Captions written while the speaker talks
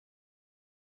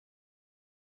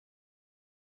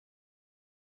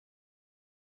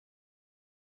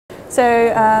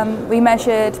So we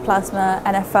measured plasma,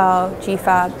 NFL,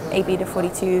 GFAP,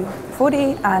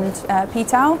 Aβ42/40 and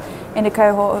pTau in a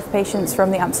cohort of patients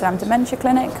from the Amsterdam Dementia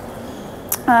Clinic.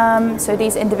 So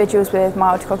these individuals with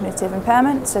mild cognitive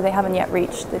impairment, so they haven't yet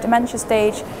reached the dementia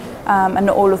stage, and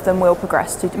not all of them will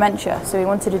progress to dementia. So we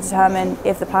wanted to determine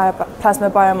if the plasma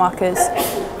biomarkers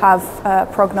have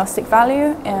prognostic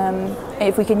value,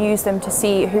 if we can use them to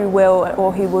see who will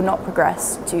or who will not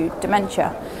progress to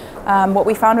dementia. What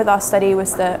we found with our study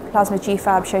was that plasma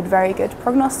GFAP showed very good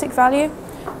prognostic value.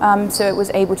 So it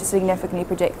was able to significantly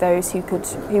predict those who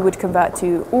would convert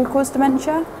to all-cause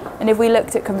dementia. And if we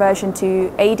looked at conversion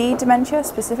to AD dementia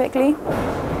specifically,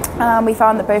 we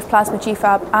found that both plasma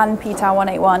GFAP and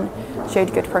pTau181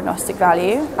 showed good prognostic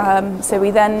value. So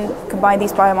we then combined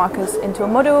these biomarkers into a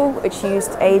model which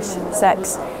used age,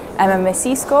 sex,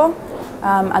 MMSE score,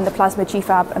 and the plasma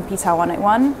GFAP and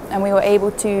pTau181, and we were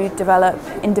able to develop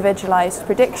individualized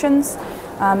predictions.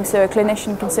 So a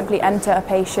clinician can simply enter a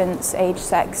patient's age,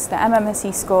 sex, their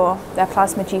MMSE score, their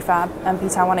plasma GFAP and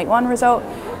pTau181 result,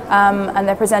 and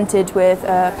they're presented with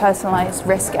a personalized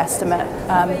risk estimate.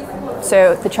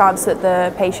 So the chance that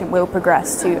the patient will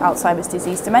progress to Alzheimer's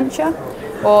disease dementia,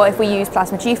 or if we use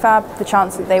plasma GFAP, the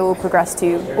chance that they will progress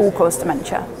to all-cause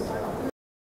dementia.